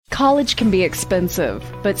College can be expensive,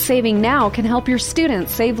 but saving now can help your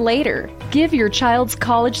students save later. Give your child's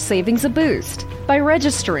college savings a boost by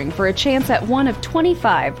registering for a chance at one of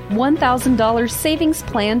 25 $1,000 savings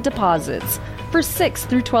plan deposits for 6th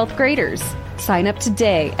through 12th graders. Sign up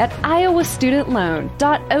today at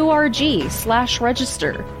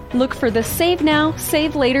iowastudentloan.org/register. Look for the Save Now,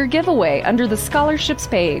 Save Later giveaway under the scholarships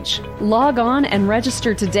page. Log on and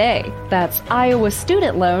register today. That's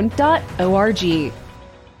iowastudentloan.org.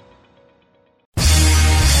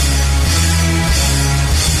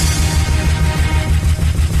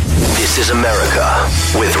 This is America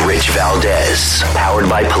with Rich Valdez, powered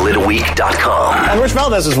by PolitiWeek.com. And Rich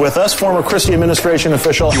Valdez is with us, former Christie administration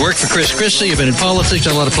official. You worked for Chris Christie, you've been in politics,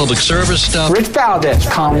 done a lot of public service stuff. Rich Valdez,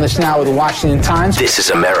 columnist now with the Washington Times. This is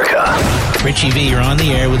America. Richie V, you're on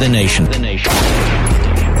the air with the nation.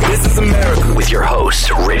 This is America with your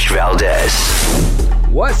host, Rich Valdez.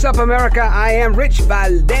 What's up, America? I am Rich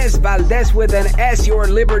Valdez with an S, your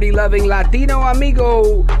liberty-loving Latino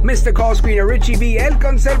amigo, Mr. Call Screener, Richie V, El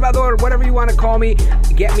Conservador, whatever you want to call me.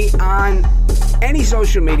 Get me on any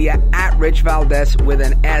social media at Rich Valdez with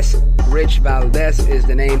an S. Rich Valdez is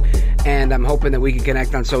the name, and I'm hoping that we can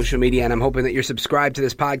connect on social media, and I'm hoping that you're subscribed to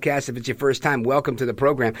this podcast. If it's your first time, welcome to the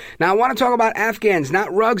program. Now, I want to talk about Afghans,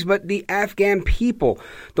 not rugs, but the Afghan people,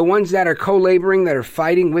 the ones that are co-laboring, that are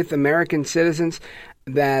fighting with American citizens,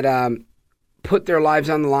 that put their lives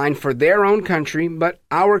on the line for their own country, but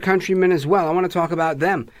our countrymen as well. I want to talk about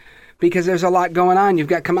them because there's a lot going on. You've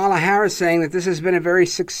got Kamala Harris saying that this has been a very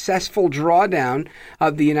successful drawdown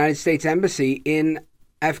of the United States Embassy in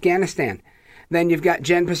Afghanistan. Then you've got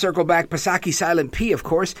Jen Psaki, Silent P, of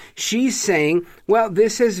course. She's saying, well,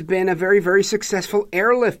 this has been a very, very successful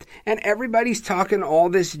airlift, and everybody's talking all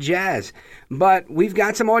this jazz. But we've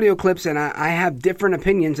got some audio clips, and I have different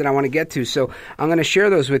opinions that I want to get to, so I'm going to share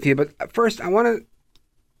those with you. But first, I want to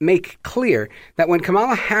make clear that when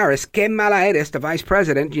Kamala Harris, the vice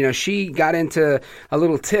president, she got into a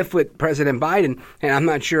little tiff with President Biden, and I'm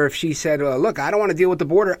not sure if she said, look, I don't want to deal with the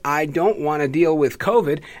border, I don't want to deal with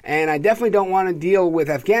COVID, and I definitely don't want to deal with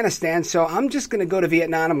Afghanistan, so I'm just going to go to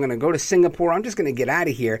Vietnam, I'm going to go to Singapore, I'm just going to get out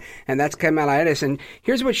of here, and that's Kamala Harris. And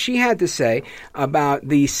here's what she had to say about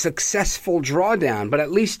the successful drawdown, but at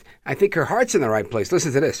least I think her heart's in the right place.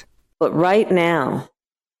 Listen to this. But right now,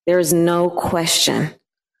 there is no question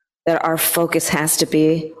that our focus has to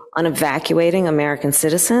be on evacuating American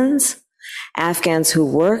citizens, Afghans who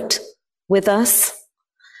worked with us,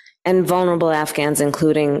 and vulnerable Afghans,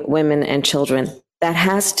 including women and children. That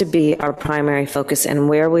has to be our primary focus and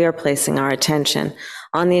where we are placing our attention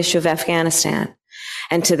on the issue of Afghanistan.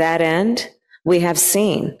 And to that end, we have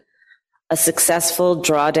seen a successful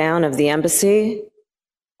drawdown of the embassy,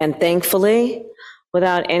 and thankfully,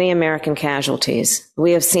 without any American casualties.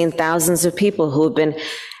 We have seen thousands of people who have been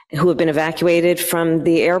evacuated from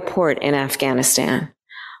the airport in Afghanistan,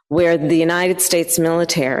 where the United States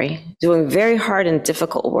military, doing very hard and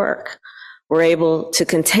difficult work, were able to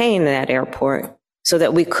contain that airport so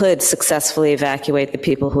that we could successfully evacuate the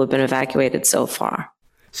people who have been evacuated so far.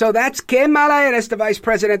 So that's Kamala Harris, the vice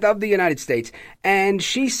president of the United States, and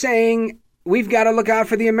she's saying we've got to look out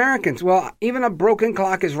for the Americans. Well, even a broken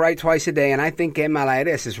clock is right twice a day, and I think Kamala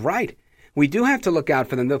Harris is right. We do have to look out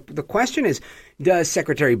for them. The question is, does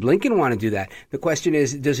Secretary Blinken want to do that? The question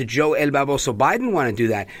is, does Joe El Baboso Biden want to do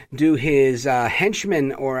that? Do his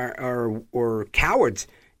henchmen or cowards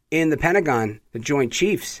in the Pentagon, the Joint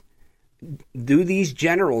Chiefs, do these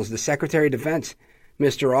generals, the Secretary of Defense,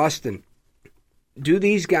 Mr. Austin, do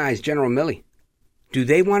these guys, General Milley, do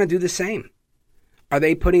they want to do the same? Are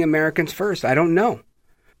they putting Americans first? I don't know.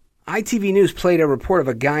 ITV News played a report of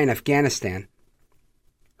a guy in Afghanistan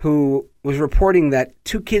who was reporting that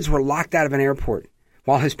 2 kids were locked out of an airport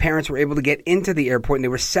while his parents were able to get into the airport, and they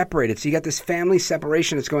were separated. So you got this family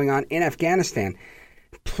separation that's going on in Afghanistan,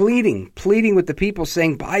 pleading with the people,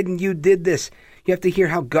 saying, Biden, you did this. You have to hear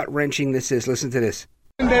how gut-wrenching this is. Listen to this.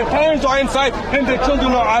 And their parents are inside and their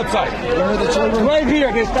children are outside. Where are the children? Right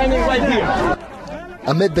here. They're standing right here.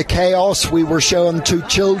 Amid the chaos, we were shown 2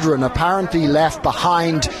 children apparently left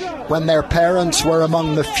behind when their parents were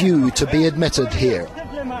among the few to be admitted here.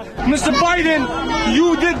 Mr. Biden,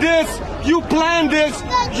 you did this, you planned this,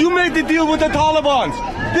 you made the deal with the Taliban.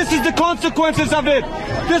 This is the consequences of it.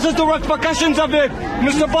 This is the repercussions of it.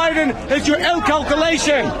 Mr. Biden, it's your ill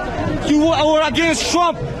calculation. You were against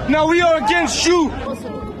Trump, now we are against you.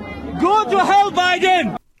 Go to hell,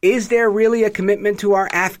 Biden! Is there really a commitment to our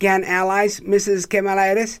Afghan allies, Mrs. Kamala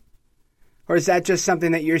Harris? Or is that just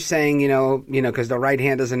something that you're saying, because the right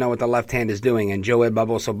hand doesn't know what the left hand is doing and Joe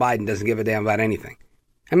Barbosa Biden doesn't give a damn about anything?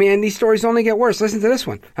 I mean, and these stories only get worse. Listen to this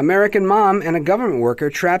one. American mom and a government worker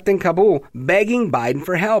trapped in Kabul begging Biden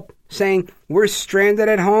for help, saying, we're stranded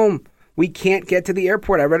at home. We can't get to the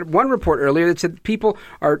airport. I read one report earlier that said people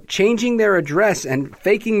are changing their address and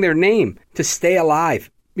faking their name to stay alive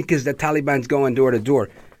because the Taliban's going door to door.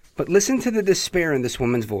 But listen to the despair in this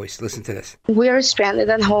woman's voice. Listen to this. We are stranded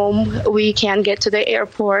at home. We can't get to the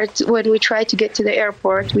airport. When we try to get to the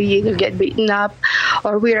airport, we either get beaten up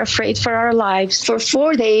or we're afraid for our lives. For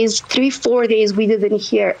 4 days, 4 days, we didn't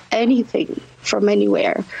hear anything from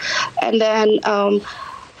anywhere. And then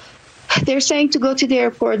they're saying to go to the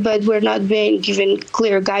airport, but we're not being given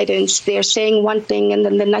clear guidance. They're saying one thing, and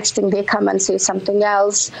then the next thing they come and say something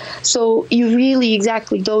else. So you really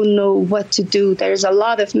exactly don't know what to do. There's a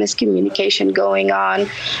lot of miscommunication going on.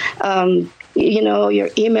 Your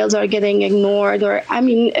emails are getting ignored.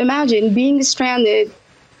 Imagine being stranded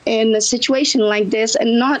in a situation like this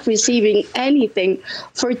and not receiving anything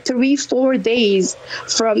for 3-4 days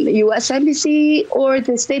from the U.S. Embassy or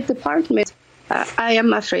the State Department. I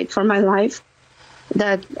am afraid for my life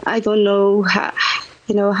that I don't know how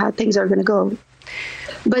things are going to go.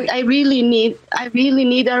 But I really need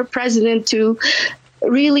our president to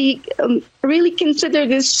really consider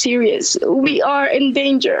this serious. We are in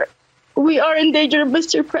danger.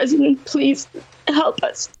 Mr. President, please help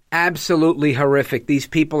us. Absolutely horrific. These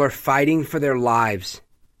people are fighting for their lives.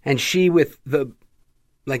 And she, with the,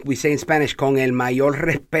 like we say in Spanish, con el mayor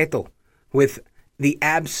respeto, with the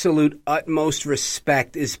absolute utmost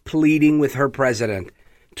respect, is pleading with her president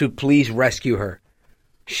to please rescue her.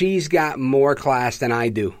 She's got more class than I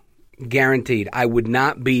do. Guaranteed. I would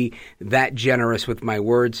not be that generous with my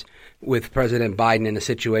words with President Biden in a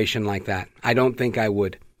situation like that. I don't think I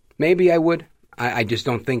would. Maybe I would. I just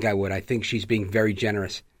don't think I would. I think she's being very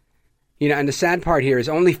generous. And the sad part here is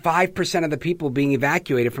only 5% of the people being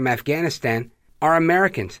evacuated from Afghanistan are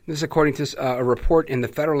Americans. This is according to a report in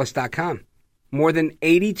thefederalist.com. More than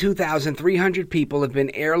 82,300 people have been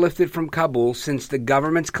airlifted from Kabul since the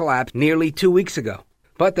government's collapse nearly 2 weeks ago.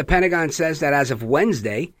 But the Pentagon says that as of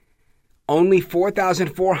Wednesday, only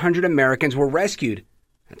 4,400 Americans were rescued.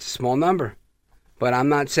 That's a small number. But I'm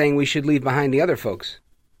not saying we should leave behind the other folks.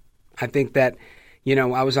 I think that,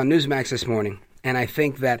 I was on Newsmax this morning, and I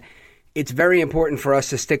think that it's very important for us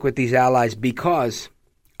to stick with these allies because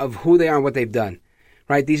of who they are and what they've done.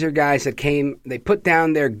 Right, these are guys that came, they put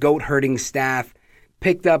down their goat herding staff,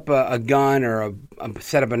 picked up a gun or a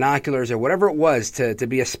set of binoculars or whatever it was to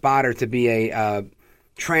be a spotter, to be a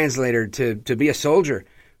translator, to be a soldier,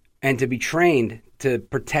 and to be trained to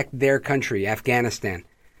protect their country, Afghanistan.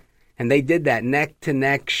 And they did that neck to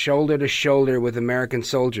neck, shoulder to shoulder with American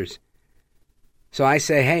soldiers. So I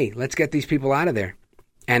say, hey, let's get these people out of there.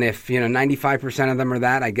 And if 95% of them are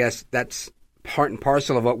that, I guess that's part and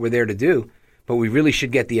parcel of what we're there to do. But we really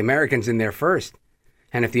should get the Americans in there first.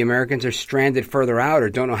 And if the Americans are stranded further out or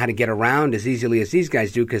don't know how to get around as easily as these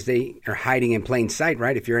guys do because they are hiding in plain sight,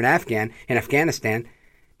 right? If you're an Afghan in Afghanistan,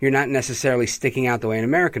 you're not necessarily sticking out the way an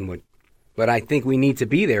American would. But I think we need to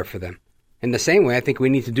be there for them. In the same way, I think we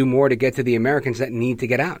need to do more to get to the Americans that need to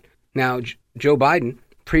get out. Now, Joe Biden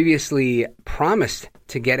previously promised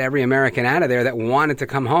to get every American out of there that wanted to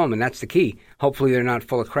come home, and that's the key. Hopefully they're not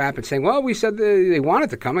full of crap and saying, well, we said they wanted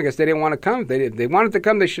to come. I guess they didn't want to come. If they wanted to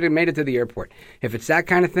come, they should have made it to the airport. If it's that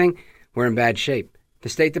kind of thing, we're in bad shape. The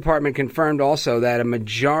State Department confirmed also that a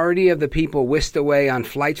majority of the people whisked away on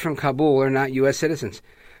flights from Kabul are not U.S. citizens.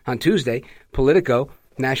 On Tuesday, Politico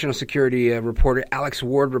National Security reporter Alex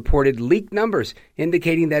Ward reported leaked numbers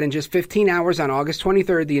indicating that in just 15 hours on August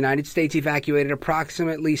 23rd, the United States evacuated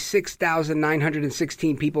approximately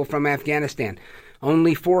 6,916 people from Afghanistan.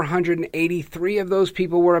 Only 483 of those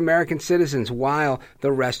people were American citizens, while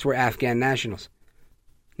the rest were Afghan nationals.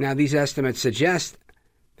 Now, these estimates suggest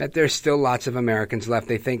that there's still lots of Americans left.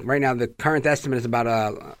 They think right now the current estimate is about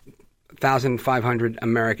 1,500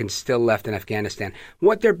 Americans still left in Afghanistan.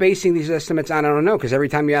 What they're basing these estimates on, I don't know, because every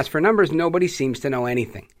time you ask for numbers, nobody seems to know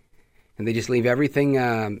anything. And they just leave everything,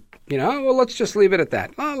 let's just leave it at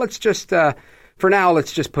that. Oh, let's just, for now,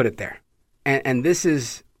 let's just put it there. And this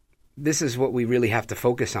is what we really have to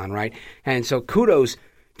focus on, right? And so kudos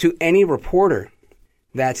to any reporter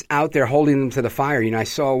that's out there holding them to the fire. I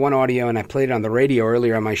saw one audio, and I played it on the radio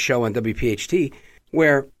earlier on my show on WPHT,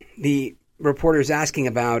 where the reporter's asking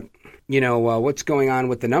about, what's going on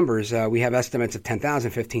with the numbers? We have estimates of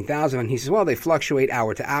 10,000, 15,000. And he says, well, they fluctuate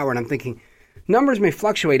hour to hour. And I'm thinking, numbers may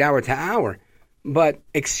fluctuate hour to hour, but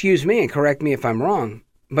excuse me and correct me if I'm wrong.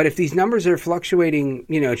 But if these numbers are fluctuating,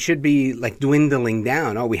 it should be like dwindling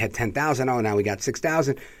down. Oh, we had 10,000. Oh, now we got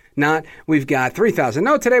 6,000. Not, we've got 3,000.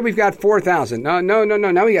 No, today we've got 4,000. No.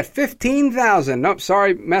 Now we got 15,000. Nope,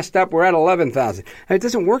 sorry, messed up. We're at 11,000. It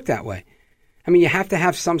doesn't work that way. I mean, you have to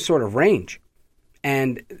have some sort of range.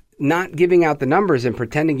 And not giving out the numbers and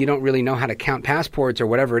pretending you don't really know how to count passports or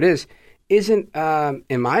whatever it is isn't,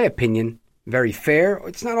 in my opinion, very fair.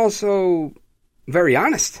 It's not also very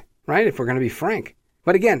honest, right, if we're going to be frank.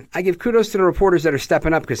 But again, I give kudos to the reporters that are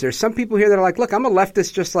stepping up, because there's some people here that are like, look, I'm a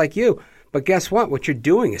leftist just like you. But guess what? What you're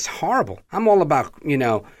doing is horrible. I'm all about,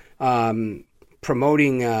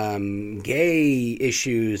 promoting gay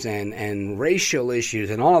issues and racial issues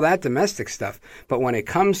and all of that domestic stuff. But when it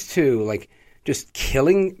comes to, like, just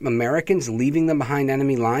killing Americans, leaving them behind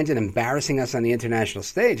enemy lines and embarrassing us on the international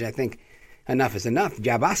stage, I think enough is enough.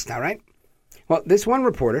 Ya basta, right? Well, this one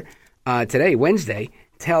reporter today, Wednesday,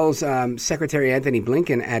 tells Secretary Anthony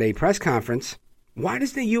Blinken at a press conference, why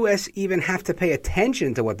does the U.S. even have to pay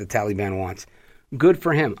attention to what the Taliban wants? Good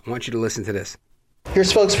for him. I want you to listen to this. Your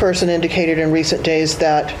spokesperson indicated in recent days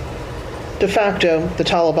that de facto the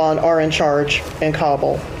Taliban are in charge in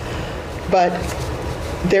Kabul, but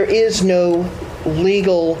there is no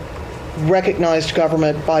legal recognized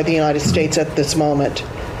government by the United States at this moment.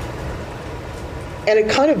 And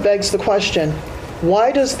it kind of begs the question,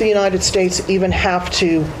 why does the United States even have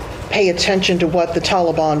to pay attention to what the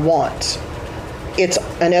Taliban wants? It's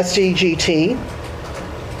an SDGT.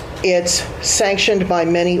 It's sanctioned by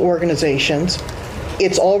many organizations.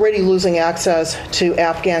 It's already losing access to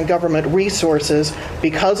Afghan government resources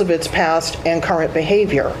because of its past and current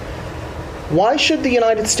behavior. Why should the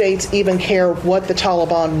United States even care what the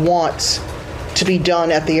Taliban wants to be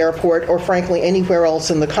done at the airport or, frankly, anywhere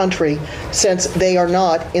else in the country, since they are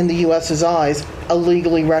not, in the U.S.'s eyes, a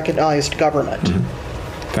legally recognized government?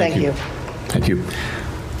 Mm-hmm. Thank you. Thank you.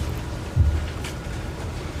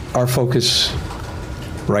 Our focus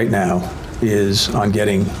right now is on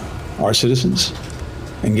getting our citizens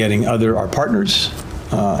and getting our partners,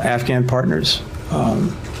 Afghan partners,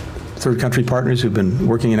 third country partners who've been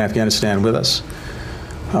working in Afghanistan with us,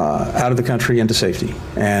 out of the country into safety.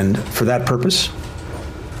 And for that purpose,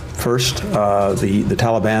 first, the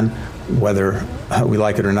Taliban, whether we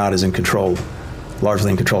like it or not, is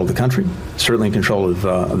largely in control of the country, certainly in control of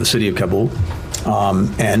the city of Kabul.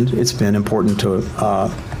 And it's been important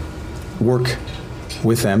to work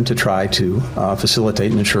with them to try to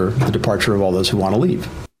facilitate and ensure the departure of all those who want to leave.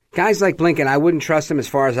 Guys like Blinken, I wouldn't trust them as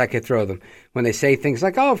far as I could throw them. When they say things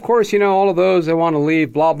like, oh, of course, all of those that want to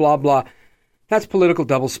leave, blah, blah, blah. That's political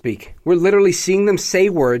doublespeak. We're literally seeing them say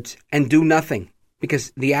words and do nothing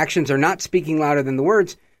because the actions are not speaking louder than the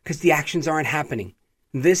words because the actions aren't happening.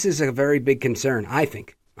 This is a very big concern, I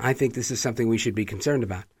think. I think this is something we should be concerned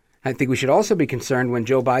about. I think we should also be concerned when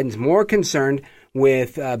Joe Biden's more concerned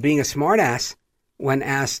with being a smartass when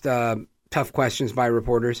asked tough questions by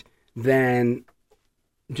reporters than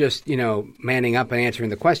just, manning up and answering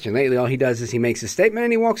the question. Lately, all he does is he makes a statement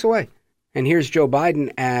and he walks away. And here's Joe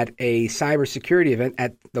Biden at a cybersecurity event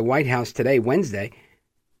at the White House today, Wednesday,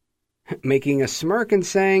 making a smirk and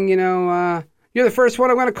saying, you're the first one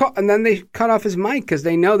I'm going to call. And then they cut off his mic because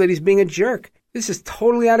they know that he's being a jerk. This is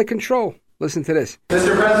totally out of control. Listen to this.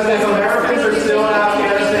 Mr. President, Americans are still in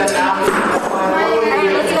Afghanistan now.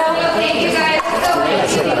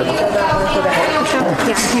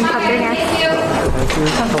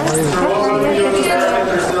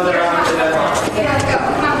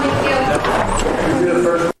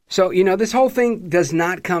 So, this whole thing does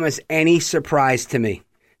not come as any surprise to me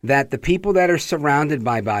that the people that are surrounded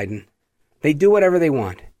by Biden, they do whatever they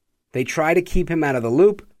want. They try to keep him out of the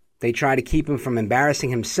loop. They try to keep him from embarrassing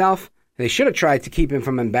himself. They should have tried to keep him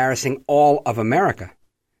from embarrassing all of America.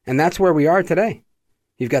 And that's where we are today.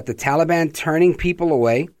 You've got the Taliban turning people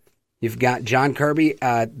away. You've got John Kirby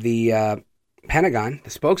at the Pentagon, the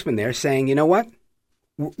spokesman there, saying, you know what?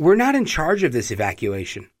 We're not in charge of this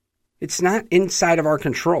evacuation. It's not inside of our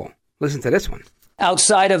control. Listen to this one.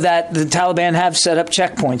 Outside of that, the Taliban have set up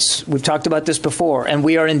checkpoints. We've talked about this before, and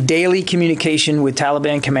we are in daily communication with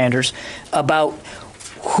Taliban commanders about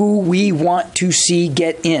who we want to see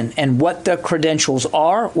get in and what the credentials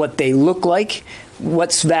are, what they look like,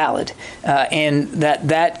 what's valid, and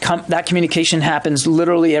that communication happens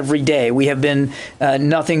literally every day. We have been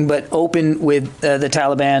nothing but open with the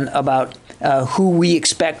Taliban about who we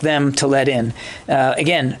expect them to let in.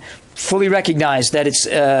 Again, fully recognize that it's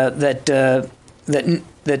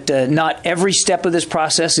that not every step of this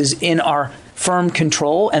process is in our firm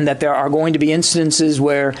control, and that there are going to be instances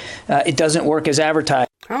where it doesn't work as advertised.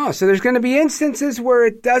 Oh, so there's going to be instances where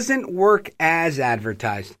it doesn't work as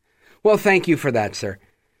advertised. Well, thank you for that, sir.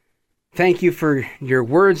 Thank you for your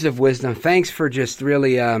words of wisdom. Thanks for just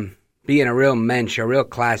really being a real mensch, a real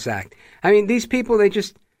class act. I mean, these people, they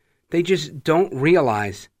just don't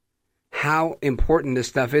realize how important this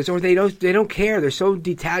stuff is, or they don't care. They're so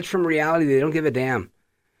detached from reality, they don't give a damn.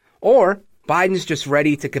 Or Biden's just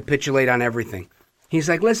ready to capitulate on everything. He's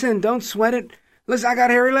like, listen, don't sweat it. Listen, I got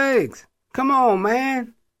hairy legs. Come on,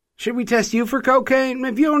 man. Should we test you for cocaine?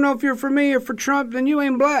 If you don't know if you're for me or for Trump, then you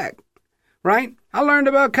ain't black. Right? I learned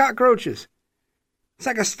about cockroaches. It's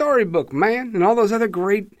like a storybook, man, and all those other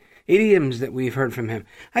great idioms that we've heard from him.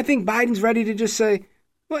 I think Biden's ready to just say,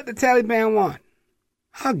 what the Taliban want?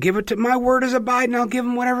 I'll give it to my word as a Biden. I'll give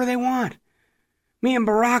them whatever they want. Me and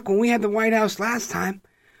Barack, when we had the White House last time,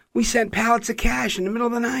 we sent pallets of cash in the middle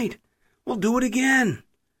of the night. We'll do it again.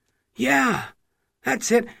 Yeah,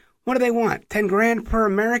 that's it. What do they want? 10 grand per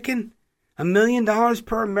American? $1 million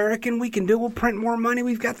per American? We can do. We'll print more money.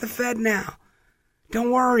 We've got the Fed now.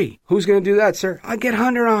 Don't worry. Who's going to do that, sir? I'll get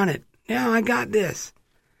Hunter on it. Yeah, I got this.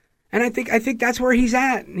 And I think that's where he's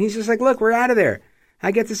at. And he's just like, look, we're out of there.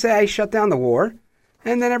 I get to say I shut down the war,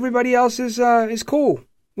 and then everybody else is cool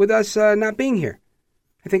with us not being here.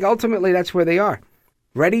 I think ultimately that's where they are.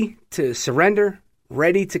 Ready to surrender,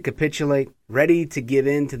 ready to capitulate, ready to give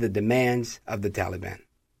in to the demands of the Taliban.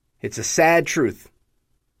 It's a sad truth.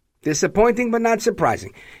 Disappointing, but not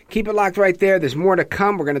surprising. Keep it locked right there. There's more to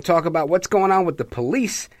come. We're going to talk about what's going on with the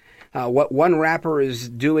police, what one rapper is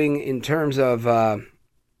doing in terms of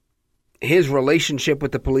his relationship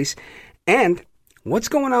with the police, and what's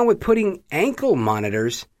going on with putting ankle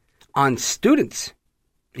monitors on students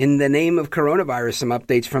in the name of coronavirus. Some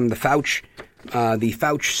updates from the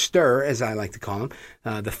Fauci stir, as I like to call him.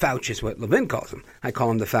 The Fauci is what Levin calls him. I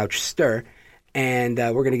call him the Fauci stir. And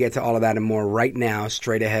we're going to get to all of that and more right now,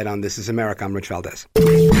 straight ahead on This is America. I'm Rich Valdez.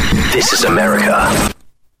 This is America.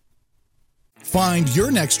 Find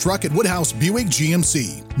your next truck at Woodhouse Buick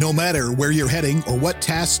GMC. No matter where you're heading or what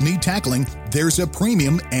tasks need tackling, there's a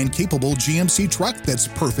premium and capable GMC truck that's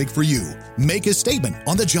perfect for you. Make a statement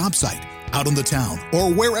on the job site, out on the town, or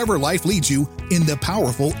wherever life leads you in the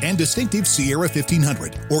powerful and distinctive Sierra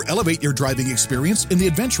 1500, or elevate your driving experience in the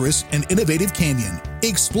adventurous and innovative Canyon.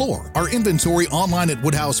 Explore our inventory online at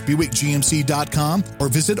WoodhouseBuickGMC.com or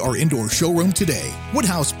visit our indoor showroom today.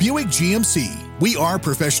 Woodhouse Buick GMC. We are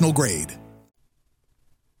professional grade.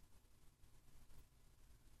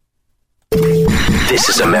 This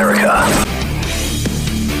is America.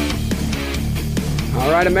 All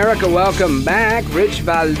right, America, welcome back. Rich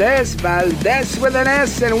Valdez with an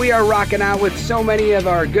S, and we are rocking out with so many of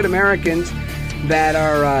our good Americans that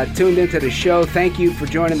are tuned into the show. Thank you for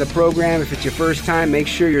joining the program. If it's your first time, make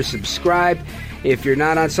sure you're subscribed. If you're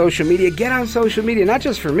not on social media, get on social media. Not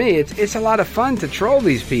just for me. It's a lot of fun to troll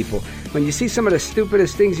these people. When you see some of the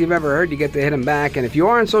stupidest things you've ever heard, you get to hit them back. And if you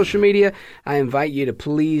are on social media, I invite you to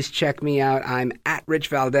please check me out. I'm at Rich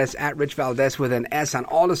Valdez with an S on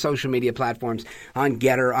all the social media platforms, on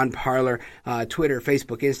Getter, on Parler, Twitter,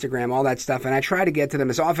 Facebook, Instagram, all that stuff. And I try to get to them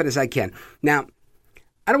as often as I can. Now,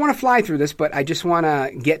 I don't want to fly through this, but I just want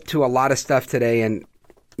to get to a lot of stuff today and,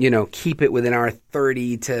 keep it within our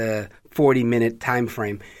 30 to 40-minute time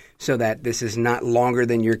frame so that this is not longer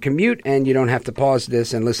than your commute and you don't have to pause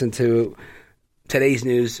this and listen to today's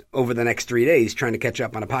news over the next 3 days trying to catch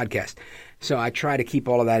up on a podcast. So I try to keep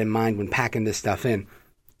all of that in mind when packing this stuff in.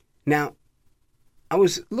 Now, I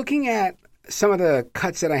was looking at some of the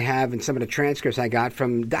cuts that I have and some of the transcripts I got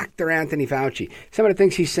from Dr. Anthony Fauci. Some of the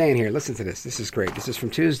things he's saying here. Listen to this. This is great. This is from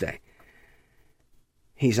Tuesday.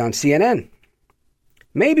 He's on CNN.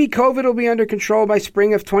 Maybe COVID will be under control by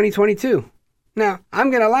spring of 2022. Now,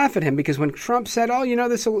 I'm going to laugh at him because when Trump said,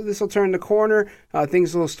 this will turn the corner,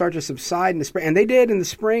 things will start to subside in the spring, and they did in the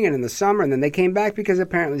spring and in the summer, and then they came back because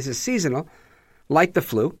apparently this is seasonal, like the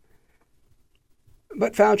flu.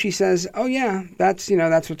 But Fauci says,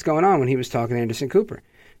 that's what's going on when he was talking to Anderson Cooper.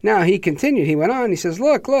 Now, he continued, he went on, he says,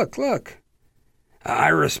 look. I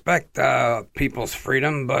respect people's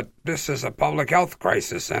freedom, but this is a public health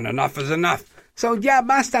crisis and enough is enough. So,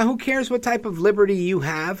 basta. Who cares what type of liberty you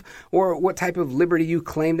have or what type of liberty you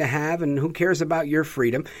claim to have, and who cares about your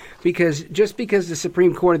freedom? Because just because the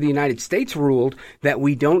Supreme Court of the United States ruled that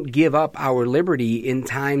we don't give up our liberty in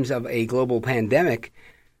times of a global pandemic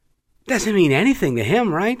doesn't mean anything to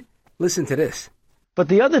him, right? Listen to this. But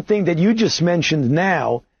the other thing that you just mentioned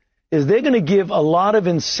now is they're going to give a lot of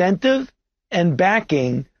incentive and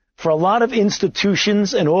backing for a lot of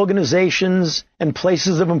institutions and organizations and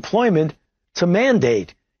places of employment to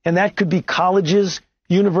mandate. And that could be colleges,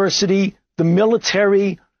 university, the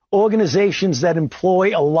military, organizations that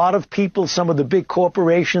employ a lot of people. Some of the big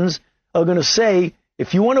corporations are going to say,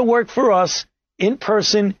 if you want to work for us in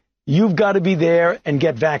person, you've got to be there and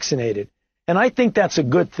get vaccinated. And I think that's a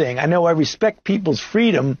good thing. I know I respect people's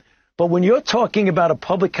freedom, but when you're talking about a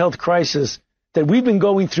public health crisis that we've been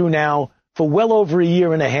going through now for well over a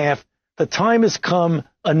year and a half, the time has come.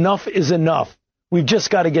 Enough is enough. We've just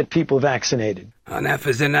got to get people vaccinated. Enough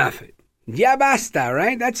is enough. Ya basta,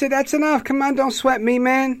 right? That's it. That's enough. Come on, don't sweat me,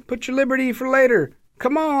 man. Put your liberty for later.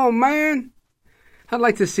 Come on, man. I'd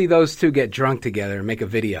like to see those two get drunk together and make a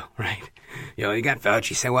video, right? You know, you got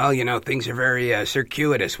Fauci say, well, you know, things are very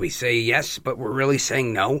circuitous. We say yes, but we're really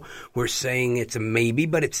saying no. We're saying it's a maybe,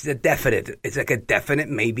 but it's a definite. It's like a definite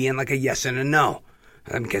maybe and like a yes and a no.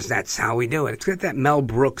 Because that's how we do it. It's got that Mel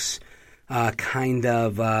Brooks kind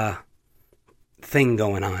of thing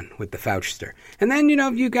going on with the Fauchster. And then, you know,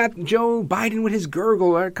 you got Joe Biden with his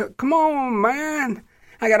gurgle. Come on, man.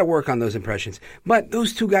 I got to work on those impressions. But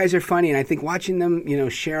those two guys are funny, and I think watching them, you know,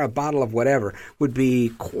 share a bottle of whatever would be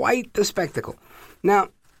quite the spectacle. Now,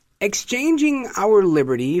 exchanging our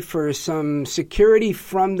liberty for some security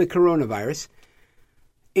from the coronavirus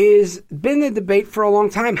has been the debate for a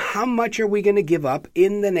long time. How much are we going to give up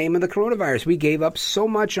in the name of the coronavirus? We gave up so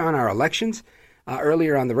much on our elections.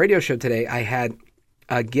 Earlier on the radio show today, I had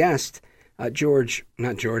a guest,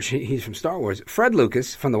 he's from Star Wars, Fred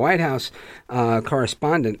Lucas from the White House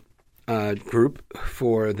correspondent group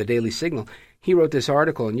for the Daily Signal. He wrote this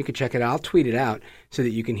article, and you can check it out. I'll tweet it out so that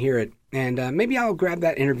you can hear it. And maybe I'll grab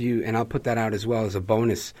that interview and I'll put that out as well as a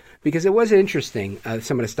bonus, because it was interesting,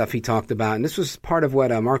 some of the stuff he talked about. And this was part of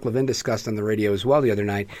what Mark Levin discussed on the radio as well the other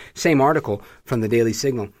night. Same article from the Daily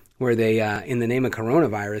Signal, where they, in the name of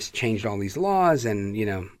coronavirus, changed all these laws and, you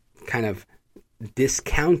know, kind of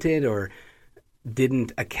discounted or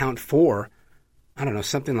didn't account for, I don't know,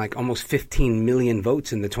 something like almost 15 million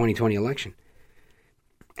votes in the 2020 election.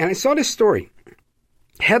 And I saw this story.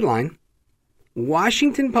 Headline,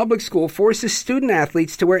 Washington Public School forces student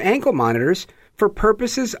athletes to wear ankle monitors for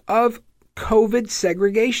purposes of COVID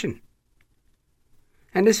segregation.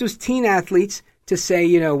 And this was teen athletes to say,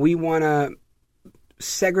 you know, we want to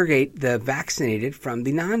segregate the vaccinated from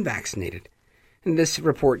the non-vaccinated. And this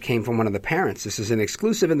report came from one of the parents. This is an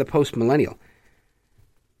exclusive in the Post-Millennial.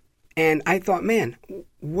 And I thought, man,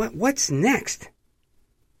 what's next?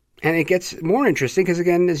 And it gets more interesting because,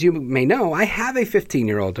 again, as you may know, I have a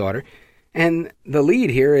 15-year-old daughter. And the lead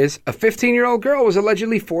here is a 15-year-old girl was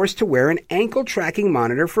allegedly forced to wear an ankle tracking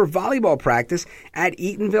monitor for volleyball practice at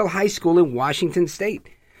Eatonville High School in Washington State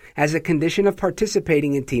as a condition of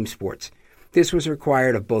participating in team sports. This was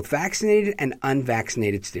required of both vaccinated and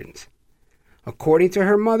unvaccinated students. According to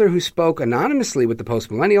her mother, who spoke anonymously with the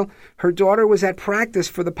Post-Millennial, her daughter was at practice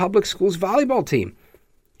for the public school's volleyball team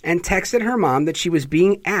and texted her mom that she was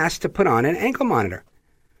being asked to put on an ankle monitor.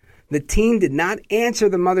 The teen did not answer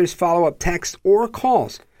the mother's follow-up text or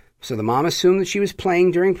calls, so the mom assumed that she was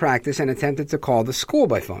playing during practice and attempted to call the school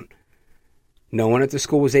by phone. No one at the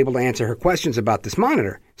school was able to answer her questions about this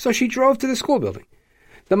monitor, so she drove to the school building.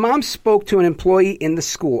 The mom spoke to an employee in the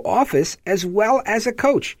school office as well as a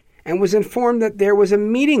coach and was informed that there was a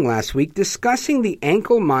meeting last week discussing the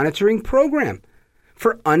ankle monitoring program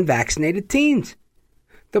for unvaccinated teens.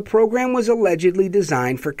 The program was allegedly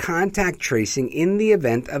designed for contact tracing in the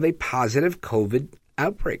event of a positive COVID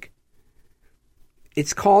outbreak.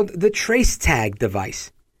 It's called the Trace Tag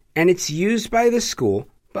device, and it's used by the school,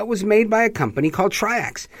 but was made by a company called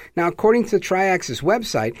Triax. Now, according to Triax's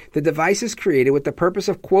website, the device is created with the purpose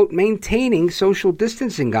of, quote, maintaining social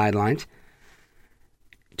distancing guidelines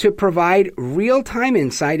to provide real-time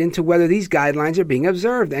insight into whether these guidelines are being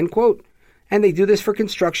observed, end quote. And they do this for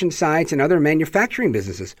construction sites and other manufacturing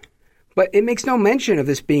businesses. But it makes no mention of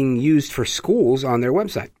this being used for schools on their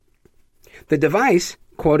website. The device,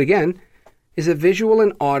 quote again, is a visual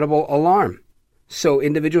and audible alarm, so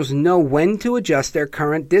individuals know when to adjust their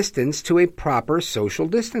current distance to a proper social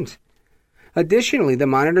distance. Additionally, the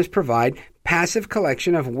monitors provide passive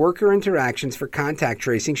collection of worker interactions for contact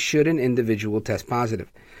tracing should an individual test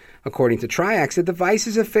positive. According to Triax, the device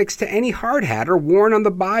is affixed to any hard hat or worn on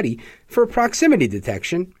the body for proximity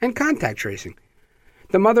detection and contact tracing.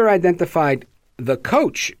 The mother identified the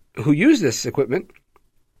coach who used this equipment,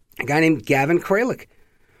 a guy named Gavin Kralik,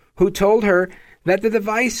 who told her that the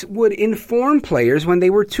device would inform players when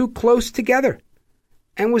they were too close together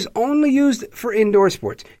and was only used for indoor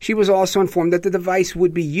sports. She was also informed that the device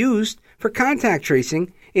would be used for contact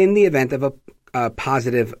tracing in the event of a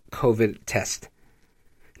positive COVID test.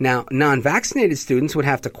 Now, non-vaccinated students would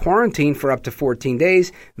have to quarantine for up to 14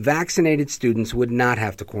 days. Vaccinated students would not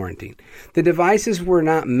have to quarantine. The devices were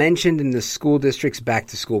not mentioned in the school district's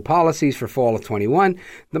back-to-school policies for fall of 21.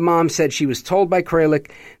 The mom said she was told by Kralik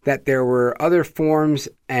that there were other forms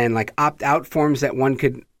and like opt-out forms that one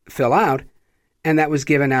could fill out, And that was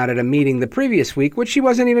given out at a meeting the previous week, which she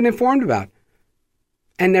wasn't even informed about.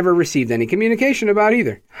 And never received any communication about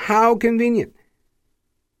either. How convenient.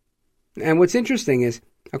 And what's interesting is,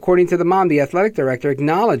 according to the mom, the athletic director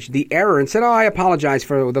acknowledged the error and said, I apologize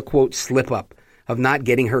for the, quote, slip-up of not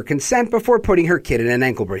getting her consent before putting her kid in an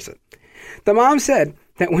ankle bracelet. The mom said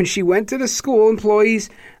that when she went to the school, employees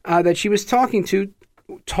that she was talking to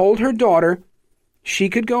told her daughter she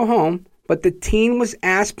could go home, but the teen was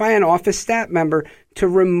asked by an office staff member to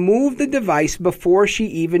remove the device before she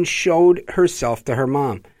even showed herself to her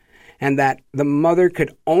mom, and that the mother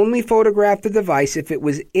could only photograph the device if it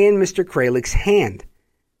was in Mr. Kralich's hand,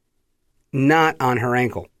 not on her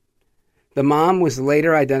ankle. The mom was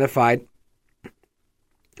later identified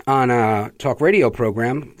on a talk radio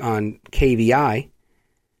program on KVI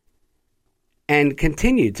and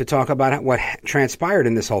continued to talk about what transpired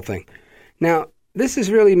in this whole thing. Now, this is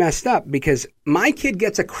really messed up because my kid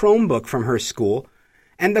gets a Chromebook from her school,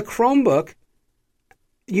 and the Chromebook,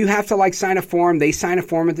 you have to sign a form. They sign a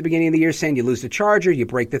form at the beginning of the year saying you lose the charger, you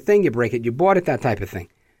break the thing, you break it, you bought it, that type of thing.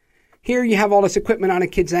 Here you have all this equipment on a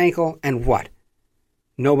kid's ankle, and what?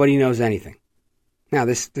 Nobody knows anything. Now,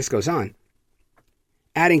 this goes on.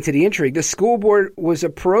 Adding to the intrigue, the school board was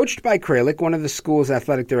approached by Kralich, one of the school's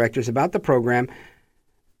athletic directors, about the program,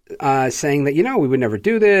 saying that, we would never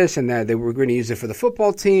do this and that they were going to use it for the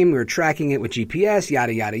football team. We were tracking it with GPS,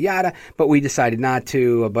 yada, yada, yada, but we decided not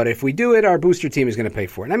to. But if we do it, our booster team is going to pay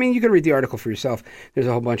for it. I mean, you can read the article for yourself. There's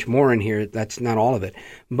a whole bunch more in here. That's not all of it.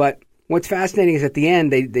 But what's fascinating is at the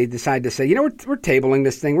end, they decide to say, we're tabling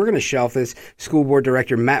this thing. We're going to shelf this. School board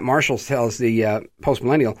director Matt Marshall tells the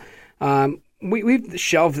Post-Millennial, we've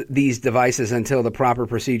shelved these devices until the proper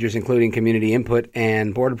procedures, including community input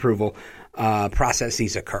and board approval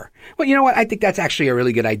processes occur. Well, you know what? I think that's actually a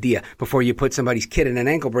really good idea before you put somebody's kid in an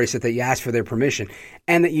ankle bracelet that you ask for their permission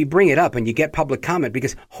and that you bring it up and you get public comment,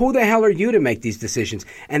 because who the hell are you to make these decisions?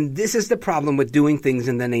 And this is the problem with doing things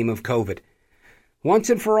in the name of COVID.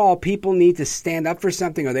 Once and for all, people need to stand up for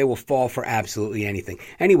something or they will fall for absolutely anything.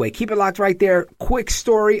 Anyway, keep it locked right there. Quick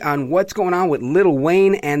story on what's going on with Lil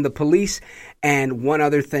Wayne and the police and one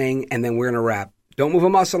other thing, and then we're going to wrap. Don't move a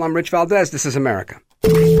muscle. I'm Rich Valdez. This is America.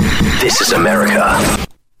 This is America.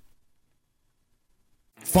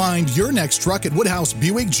 Find your next truck at Woodhouse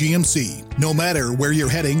Buick GMC. No matter where you're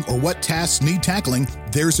heading or what tasks need tackling,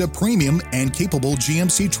 there's a premium and capable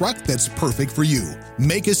GMC truck that's perfect for you.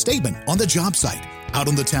 Make a statement on the job site, out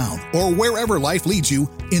on the town, or wherever life leads you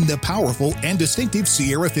in the powerful and distinctive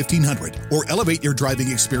Sierra 1500, or elevate your driving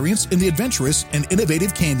experience in the adventurous and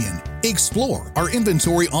innovative Canyon. Explore our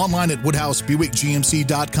inventory online at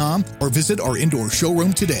WoodhouseBuickGMC.com or visit our indoor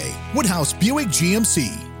showroom today. Woodhouse Buick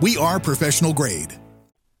GMC. We are professional grade.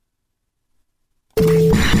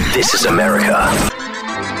 This is America.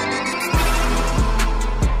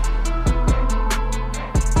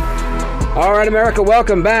 All right, America,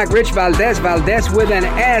 welcome back. Rich Valdez with an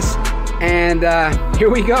S. And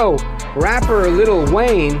here we go. Rapper Lil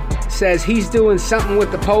Wayne says he's doing something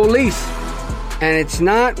with the police. And it's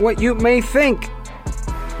not what you may think.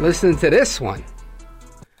 Listen to this one.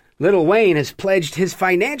 Lil Wayne has pledged his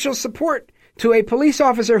financial support to a police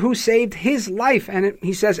officer who saved his life. And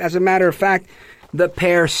he says, as a matter of fact, the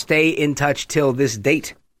pair stay in touch till this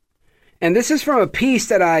date. And this is from a piece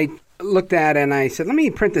that I looked at and I said, let me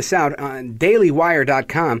print this out on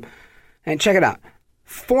dailywire.com and check it out.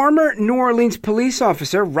 Former New Orleans police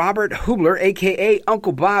officer Robert Hubler, a.k.a.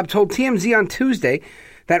 Uncle Bob, told TMZ on Tuesday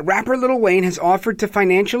that rapper Lil Wayne has offered to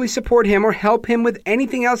financially support him or help him with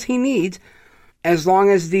anything else he needs as long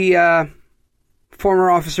as the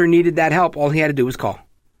former officer needed that help. All he had to do was call.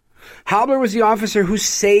 Hubler was the officer who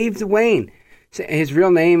saved Wayne. His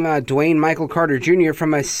real name, Dwayne Michael Carter Jr.,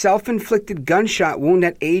 from a self-inflicted gunshot wound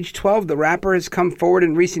at age 12. The rapper has come forward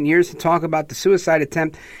in recent years to talk about the suicide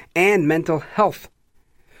attempt and mental health.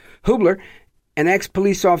 Hubler, an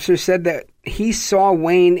ex-police officer, said that he saw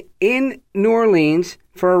Wayne in New Orleans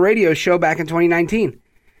for a radio show back in 2019.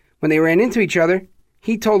 When they ran into each other,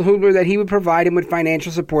 he told Hubler that he would provide him with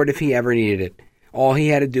financial support if he ever needed it. All he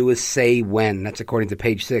had to do was say when. That's according to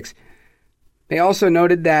Page 6. They also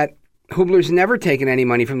noted that Hubler's never taken any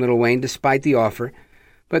money from Lil Wayne despite the offer,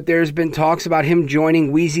 but there's been talks about him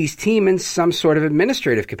joining Weezy's team in some sort of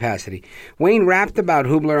administrative capacity. Wayne rapped about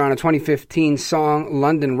Hubler on a 2015 song,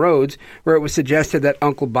 London Roads, where it was suggested that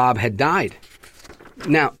Uncle Bob had died.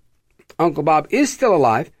 Now, Uncle Bob is still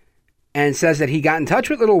alive and says that he got in touch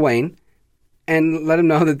with Lil Wayne and let him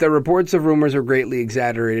know that the reports of rumors are greatly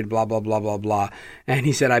exaggerated, blah, blah, blah, blah, blah. And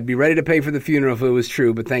he said, I'd be ready to pay for the funeral if it was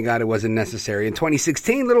true, but thank God it wasn't necessary. In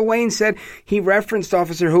 2016, Lil Wayne said he referenced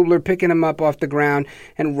Officer Hubler picking him up off the ground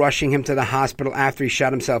and rushing him to the hospital after he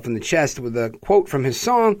shot himself in the chest with a quote from his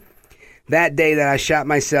song, "That day that I shot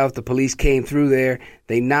myself, the police came through there.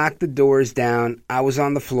 They knocked the doors down. I was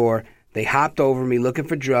on the floor. They hopped over me looking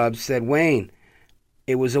for drugs, said, Wayne,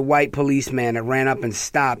 it was a white policeman that ran up and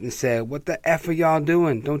stopped and said, what the F are y'all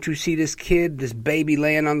doing? Don't you see this kid, this baby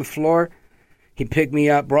laying on the floor? He picked me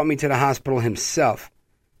up, brought me to the hospital himself.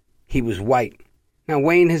 He was white." Now,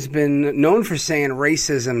 Wayne has been known for saying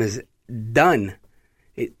racism is done.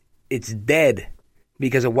 It's dead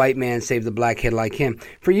because a white man saved a black kid like him.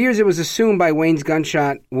 For years, it was assumed by Wayne's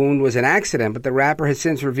gunshot wound was an accident, but the rapper has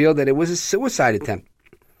since revealed that it was a suicide attempt.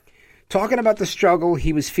 Talking about the struggle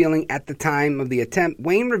he was feeling at the time of the attempt,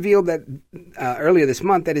 Wayne revealed that earlier this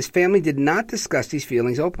month that his family did not discuss these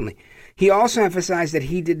feelings openly. He also emphasized that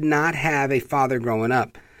he did not have a father growing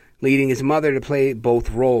up, leading his mother to play both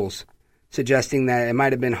roles, suggesting that it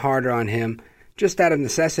might have been harder on him just out of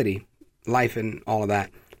necessity, life and all of that.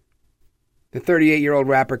 The 38-year-old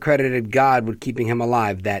rapper credited God with keeping him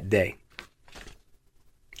alive that day.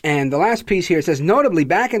 And the last piece here says, notably,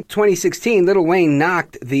 back in 2016, Lil Wayne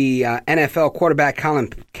knocked the NFL quarterback Colin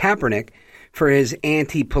Kaepernick for his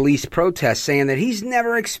anti-police protests, saying that he's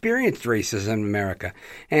never experienced racism in America.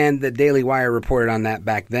 And the Daily Wire reported on that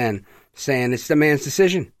back then, saying it's the man's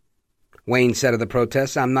decision. Wayne said of the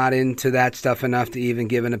protests, "I'm not into that stuff enough to even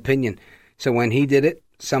give an opinion. So when he did it,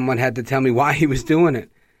 someone had to tell me why he was doing it.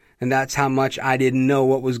 And that's how much I didn't know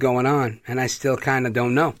what was going on. And I still kind of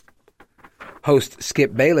don't know." Host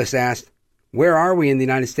Skip Bayless asked, where are we in the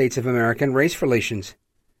United States of America in race relations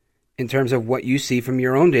in terms of what you see from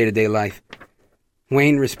your own day-to-day life?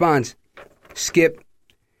 Wayne responds, "Skip,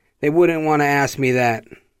 they wouldn't want to ask me that.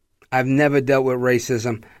 I've never dealt with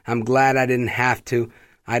racism. I'm glad I didn't have to.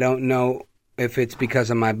 I don't know if it's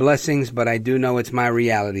because of my blessings, but I do know it's my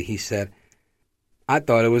reality," he said. "I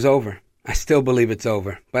thought it was over. I still believe it's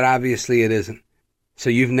over, but obviously it isn't.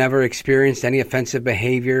 So you've never experienced any offensive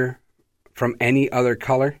behavior from any other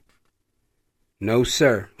color?" "No,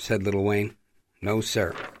 sir," said Lil Wayne. "No,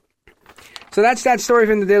 sir." So that's that story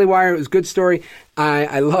from the Daily Wire. It was a good story.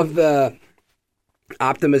 I love the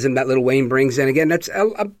optimism that Lil Wayne brings. And again, that's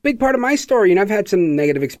a big part of my story. You know, I've had some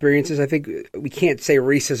negative experiences. I think we can't say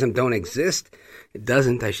racism don't exist. It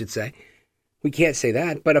doesn't, I should say. We can't say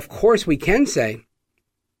that. But of course we can say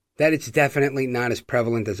that it's definitely not as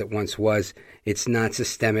prevalent as it once was. It's not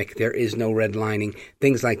systemic. There is no redlining.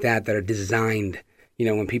 Things like that are designed. You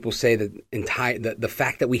know, when people say that the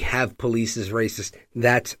fact that we have police is racist,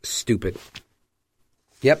 that's stupid.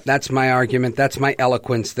 Yep, that's my argument. That's my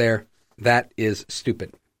eloquence there. That is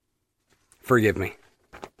stupid. Forgive me.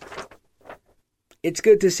 It's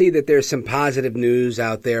good to see that there's some positive news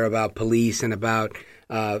out there about police and about,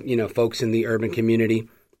 folks in the urban community,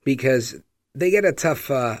 because they get a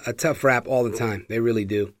tough rap all the time. They really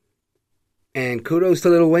do. And kudos to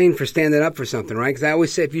Lil Wayne for standing up for something, right? Because I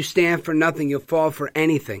always say, if you stand for nothing, you'll fall for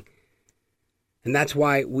anything. And that's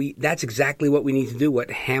why that's exactly what we need to do,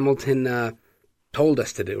 what Hamilton told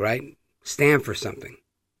us to do, right? Stand for something.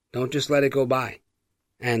 Don't just let it go by.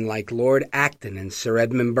 And like Lord Acton and Sir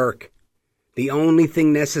Edmund Burke, the only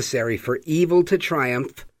thing necessary for evil to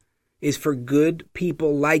triumph is for good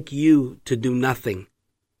people like you to do nothing.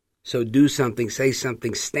 So do something, say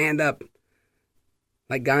something, stand up.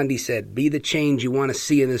 Like Gandhi said, be the change you want to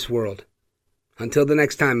see in this world. Until the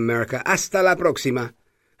next time, America, hasta la próxima.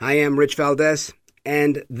 I am Rich Valdez,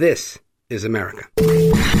 and this is America.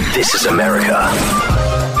 This is America.